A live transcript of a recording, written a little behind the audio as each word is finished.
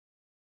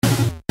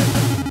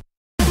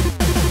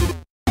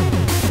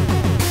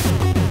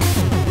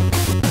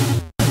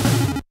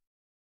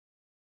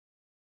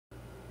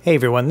Hey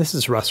everyone, this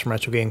is Russ from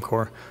Retro Game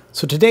Core.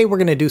 So today we're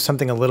going to do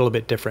something a little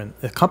bit different.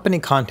 The company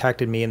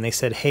contacted me and they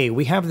said, hey,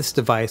 we have this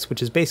device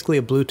which is basically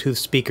a Bluetooth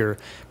speaker,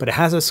 but it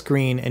has a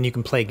screen and you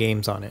can play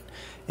games on it.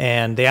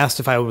 And they asked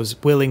if I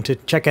was willing to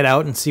check it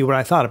out and see what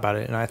I thought about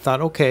it. And I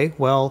thought, okay,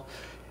 well,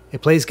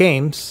 it plays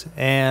games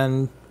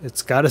and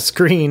it's got a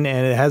screen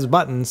and it has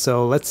buttons,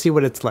 so let's see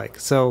what it's like.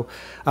 So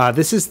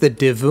this is the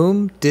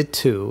Divoom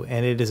Ditoo,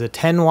 and it is a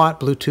 10-watt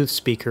Bluetooth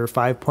speaker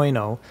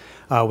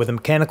 5.0 with a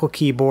mechanical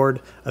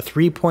keyboard, a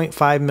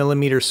 3.5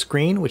 millimeter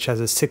screen which has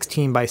a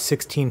 16 by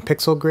 16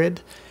 pixel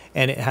grid,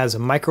 and it has a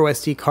micro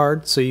SD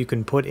card so you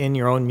can put in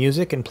your own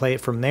music and play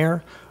it from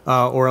there,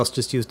 or else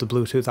just use the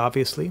Bluetooth,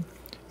 obviously.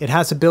 It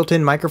has a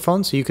built-in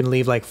microphone, so you can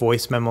leave like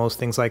voice memos,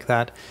 things like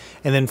that.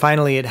 And then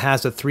finally, it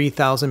has a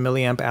 3000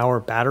 milliamp hour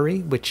battery,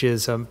 which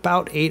is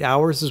about 8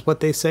 hours is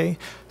what they say.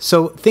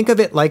 So think of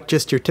it like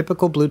just your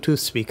typical Bluetooth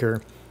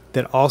speaker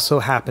that also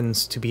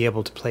happens to be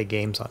able to play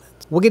games on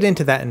it. We'll get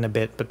into that in a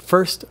bit, but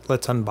first,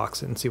 let's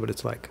unbox it and see what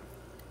it's like.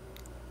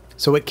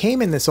 So it came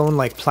in this own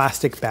like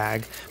plastic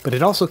bag, but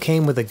it also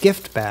came with a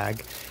gift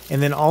bag,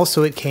 and then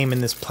also it came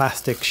in this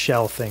plastic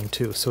shell thing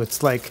too. So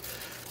it's like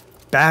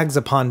bags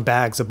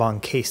upon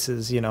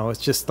cases, you know.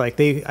 It's just like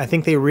I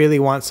think they really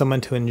want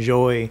someone to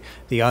enjoy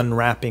the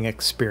unwrapping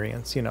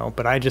experience, you know,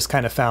 but I just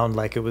kind of found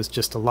like it was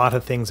just a lot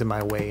of things in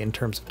my way in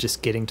terms of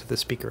just getting to the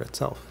speaker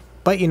itself.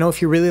 But you know,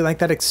 if you really like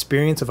that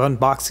experience of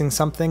unboxing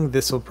something,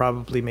 this will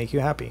probably make you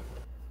happy.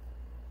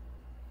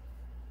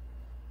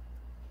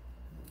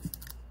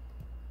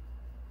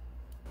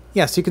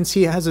 Yeah, so you can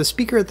see it has a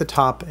speaker at the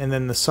top and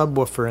then the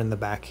subwoofer in the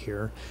back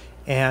here.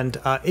 And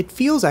it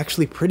feels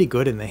actually pretty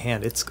good in the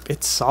hand.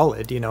 It's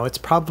solid, you know. It's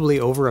probably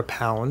over a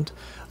pound.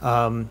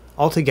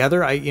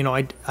 Altogether,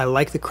 I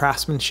like the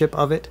craftsmanship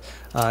of it.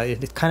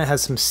 It kind of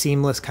has some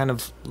seamless kind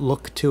of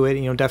look to it.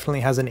 You know,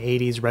 definitely has an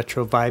 80s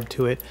retro vibe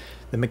to it.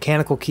 The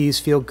mechanical keys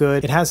feel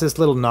good. It has this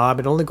little knob.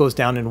 It only goes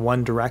down in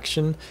one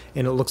direction,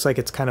 and it looks like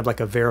it's kind of like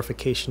a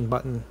verification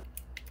button.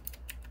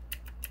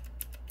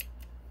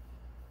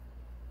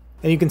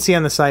 And you can see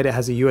on the side it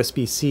has a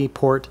USB-C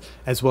port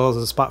as well as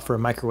a spot for a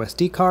micro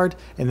SD card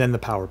and then the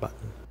power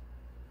button.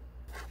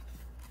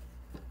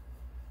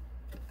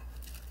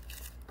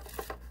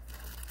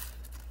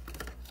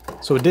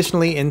 So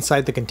additionally,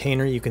 inside the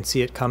container you can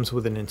see it comes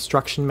with an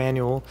instruction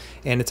manual,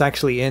 and it's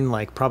actually in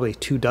like probably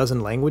 24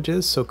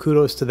 languages, so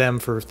kudos to them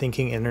for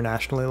thinking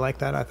internationally like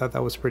that. I thought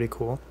that was pretty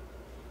cool.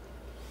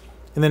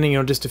 And then, you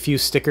know, just a few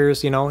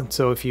stickers, you know,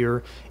 so if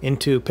you're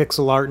into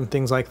pixel art and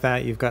things like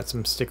that, you've got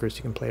some stickers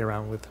you can play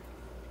around with.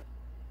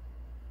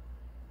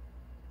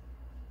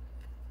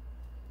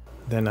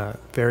 Then a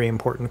very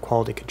important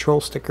quality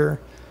control sticker.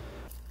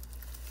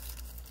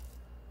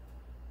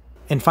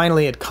 And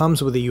finally, it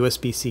comes with a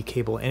USB-C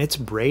cable, and it's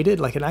braided.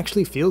 Like, it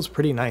actually feels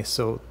pretty nice,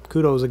 so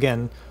kudos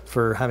again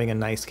for having a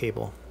nice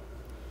cable.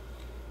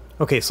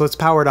 Okay, so let's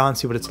power it on,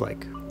 see what it's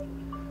like.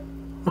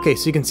 Okay,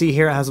 so you can see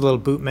here it has a little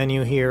boot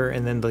menu here,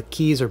 and then the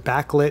keys are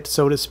backlit,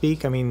 so to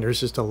speak. I mean,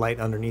 there's just a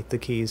light underneath the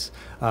keys,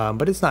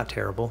 but it's not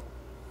terrible.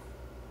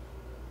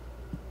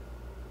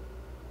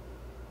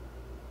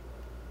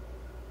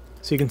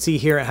 So you can see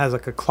here it has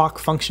like a clock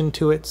function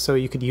to it, so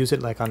you could use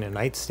it like on your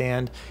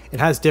nightstand. It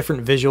has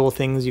different visual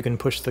things. You can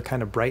push the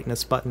kind of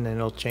brightness button and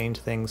it'll change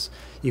things.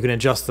 You can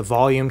adjust the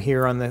volume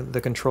here on the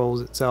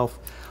controls itself.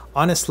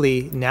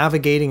 Honestly,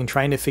 navigating and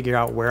trying to figure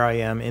out where I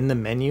am in the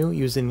menu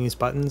using these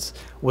buttons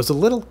was a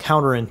little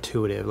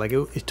counterintuitive. Like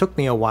it took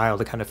me a while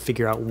to kind of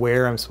figure out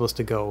where I'm supposed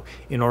to go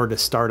in order to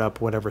start up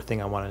whatever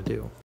thing I want to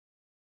do.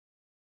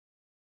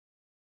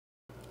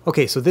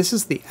 Okay, so this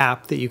is the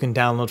app that you can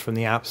download from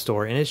the App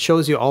Store, and it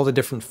shows you all the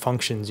different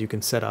functions you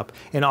can set up.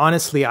 And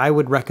honestly, I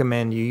would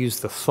recommend you use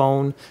the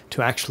phone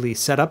to actually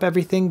set up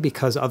everything,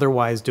 because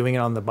otherwise doing it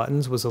on the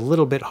buttons was a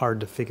little bit hard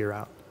to figure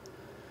out.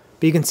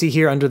 But you can see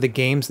here under the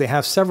games, they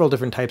have several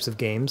different types of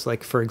games.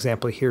 Like, for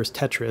example, here's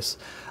Tetris.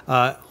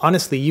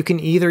 Honestly, you can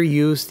either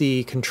use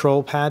the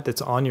control pad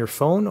that's on your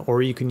phone,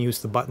 or you can use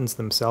the buttons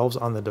themselves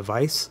on the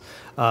device.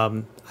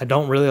 I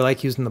don't really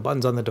like using the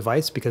buttons on the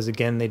device because,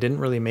 again, they didn't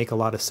really make a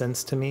lot of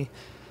sense to me.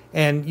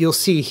 And you'll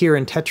see here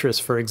in Tetris,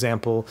 for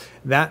example,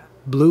 that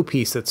blue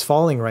piece that's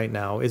falling right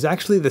now is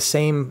actually the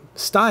same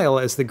style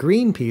as the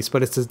green piece,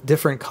 but it's a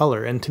different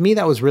color. And to me,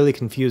 that was really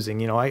confusing.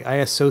 You know, I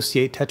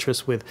associate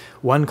Tetris with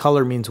one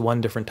color means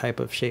one different type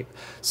of shape.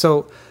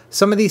 So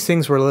some of these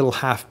things were a little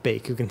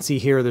half-baked. You can see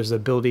here there's the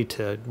ability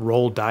to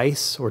roll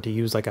dice or to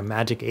use like a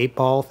magic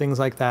 8-ball, things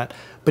like that.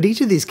 But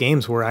each of these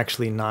games were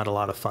actually not a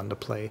lot of fun to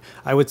play.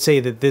 I would say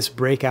that this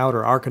Breakout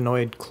or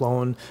Arkanoid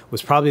clone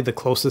was probably the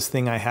closest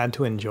thing I had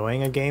to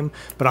enjoying a game,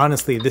 but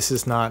honestly, this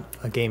is not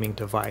a gaming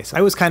device.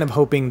 I was kind of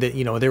hoping that,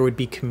 you know, there would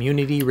be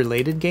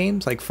community-related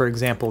games, like for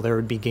example, there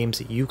would be games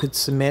that you could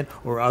submit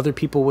or other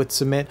people would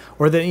submit,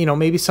 or that, you know,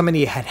 maybe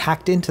somebody had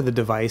hacked into the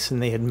device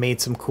and they had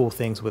made some cool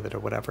things with it or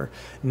whatever.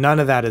 None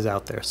of that is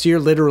out there. So you're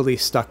literally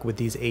stuck with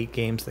these 8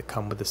 games that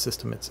come with the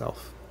system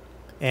itself.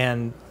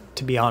 And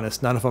to be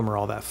honest, none of them are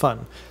all that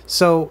fun.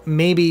 So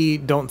maybe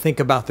don't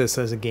think about this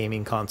as a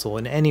gaming console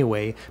in any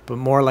way, but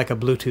more like a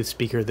Bluetooth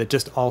speaker that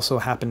just also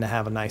happened to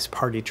have a nice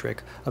party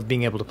trick of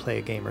being able to play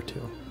a game or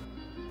two.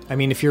 I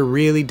mean, if you're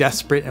really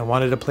desperate and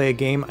wanted to play a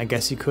game, I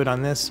guess you could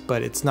on this,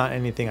 but it's not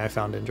anything I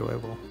found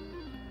enjoyable.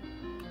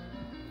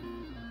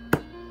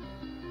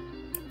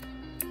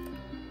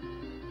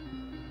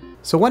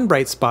 So one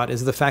bright spot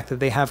is the fact that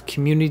they have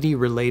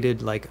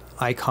community-related like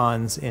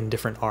icons in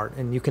different art,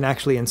 and you can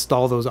actually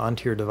install those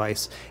onto your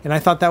device. And I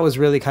thought that was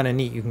really kind of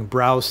neat. You can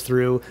browse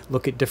through,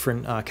 look at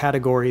different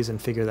categories, and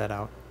figure that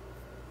out.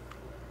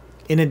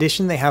 In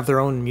addition, they have their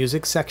own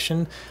music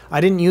section.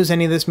 I didn't use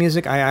any of this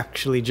music. I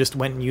actually just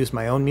went and used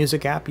my own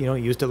music app,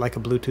 used it like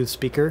a Bluetooth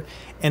speaker,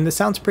 and it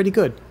sounds pretty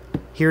good.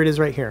 Here it is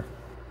right here.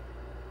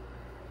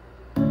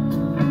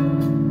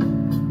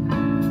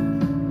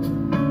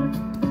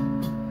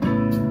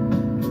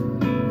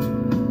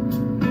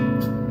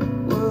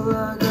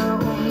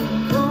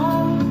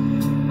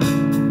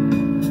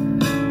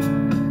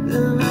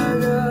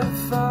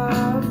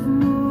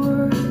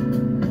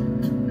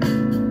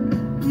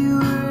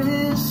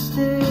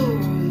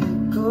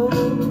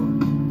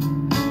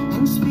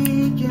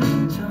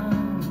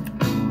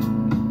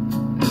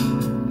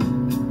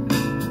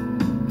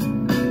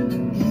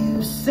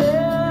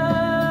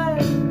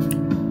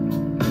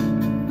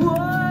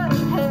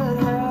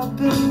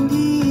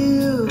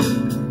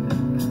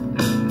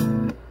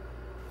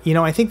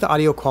 I think the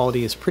audio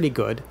quality is pretty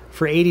good.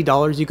 For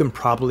 $80, you can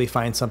probably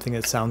find something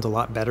that sounds a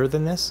lot better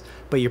than this,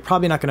 but you're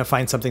probably not going to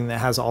find something that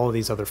has all of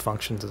these other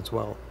functions as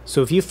well.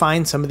 So if you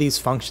find some of these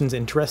functions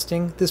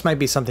interesting, this might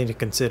be something to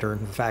consider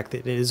in the fact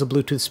that it is a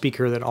Bluetooth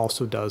speaker that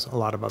also does a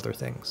lot of other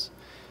things.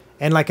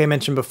 And like I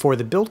mentioned before,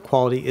 the build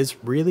quality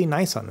is really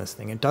nice on this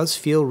thing. It does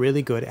feel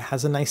really good. It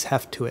has a nice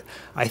heft to it.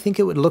 I think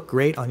it would look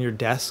great on your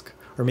desk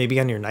or maybe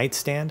on your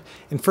nightstand.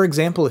 And for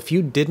example, if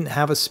you didn't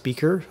have a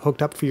speaker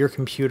hooked up for your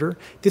computer,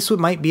 this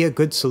might be a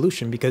good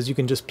solution because you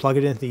can just plug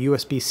it into the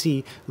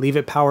USB-C, leave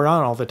it powered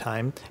on all the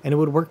time, and it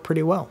would work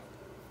pretty well.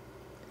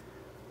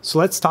 So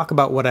let's talk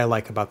about what I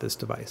like about this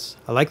device.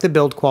 I like the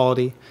build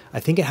quality. I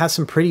think it has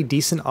some pretty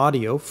decent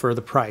audio for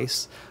the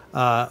price.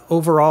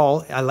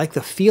 Overall, I like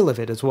the feel of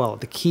it as well.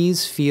 The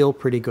keys feel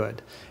pretty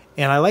good.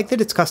 And I like that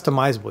it's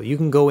customizable. You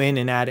can go in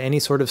and add any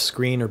sort of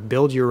screen or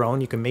build your own.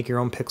 You can make your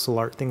own pixel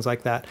art, things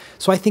like that.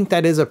 So I think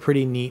that is a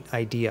pretty neat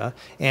idea,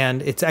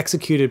 and it's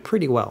executed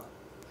pretty well.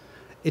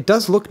 It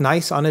does look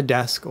nice on a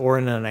desk or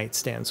in a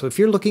nightstand. So if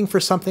you're looking for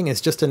something as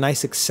just a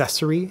nice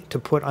accessory to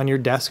put on your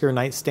desk or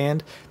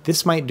nightstand,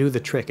 this might do the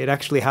trick. It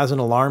actually has an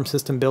alarm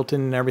system built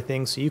in and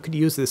everything, so you could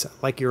use this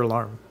like your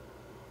alarm.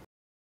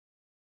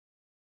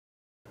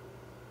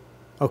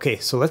 Okay,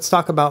 so let's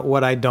talk about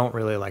what I don't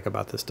really like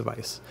about this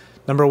device.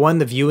 Number one,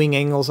 the viewing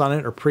angles on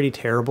it are pretty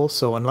terrible,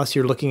 so unless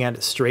you're looking at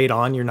it straight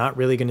on, you're not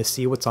really going to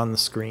see what's on the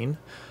screen.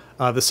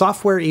 The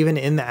software, even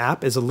in the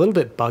app, is a little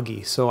bit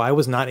buggy, so I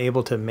was not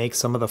able to make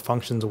some of the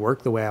functions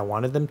work the way I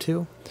wanted them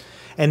to.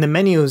 And the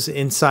menus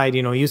inside,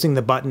 using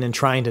the button and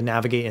trying to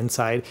navigate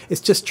inside,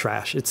 it's just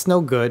trash. It's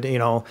no good.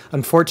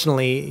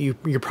 Unfortunately,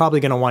 you're probably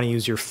going to want to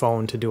use your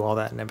phone to do all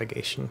that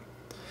navigation.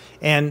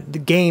 And the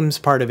games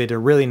part of it are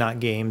really not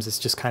games, it's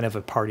just kind of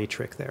a party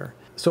trick there.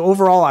 So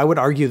overall, I would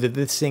argue that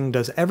this thing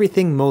does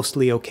everything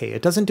mostly okay.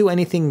 It doesn't do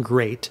anything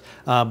great,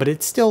 but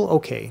it's still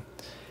okay.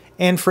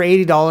 And for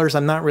 $80,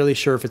 I'm not really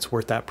sure if it's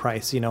worth that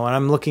price, and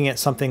I'm looking at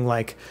something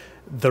like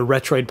the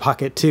Retroid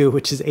Pocket 2,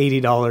 which is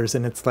 $80,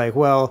 and it's like,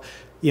 well,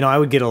 I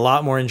would get a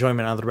lot more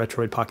enjoyment out of the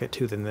Retroid Pocket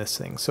 2 than this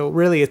thing. So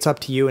really, it's up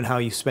to you and how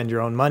you spend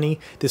your own money.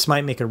 This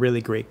might make a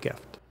really great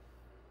gift.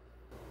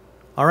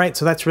 Alright,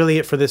 so that's really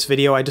it for this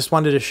video. I just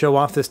wanted to show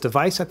off this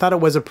device. I thought it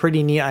was a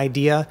pretty neat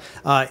idea.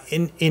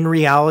 In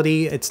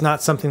reality, it's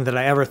not something that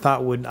I ever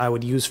thought I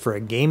would use for a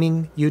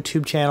gaming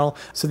YouTube channel.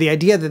 So the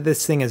idea that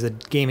this thing is a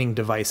gaming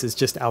device is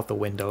just out the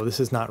window.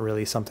 This is not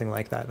really something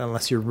like that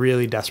unless you're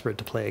really desperate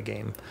to play a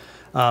game.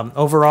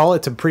 Overall,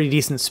 it's a pretty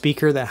decent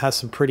speaker that has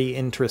some pretty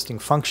interesting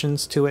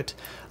functions to it.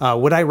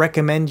 Would I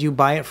recommend you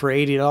buy it for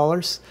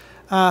 $80?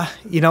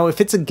 If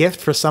it's a gift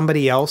for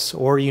somebody else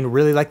or you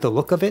really like the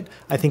look of it,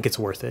 I think it's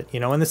worth it,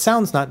 and the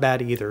sound's not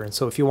bad either. And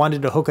so if you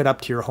wanted to hook it up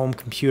to your home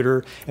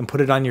computer and put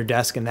it on your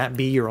desk and that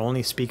be your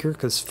only speaker,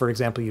 because for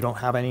example, you don't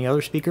have any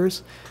other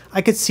speakers,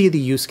 I could see the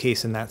use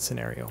case in that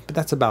scenario, but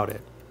that's about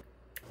it.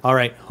 All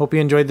right, hope you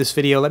enjoyed this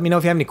video. Let me know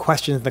if you have any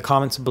questions in the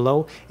comments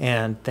below,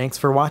 and thanks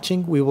for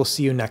watching. We will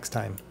see you next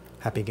time.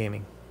 Happy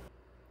gaming.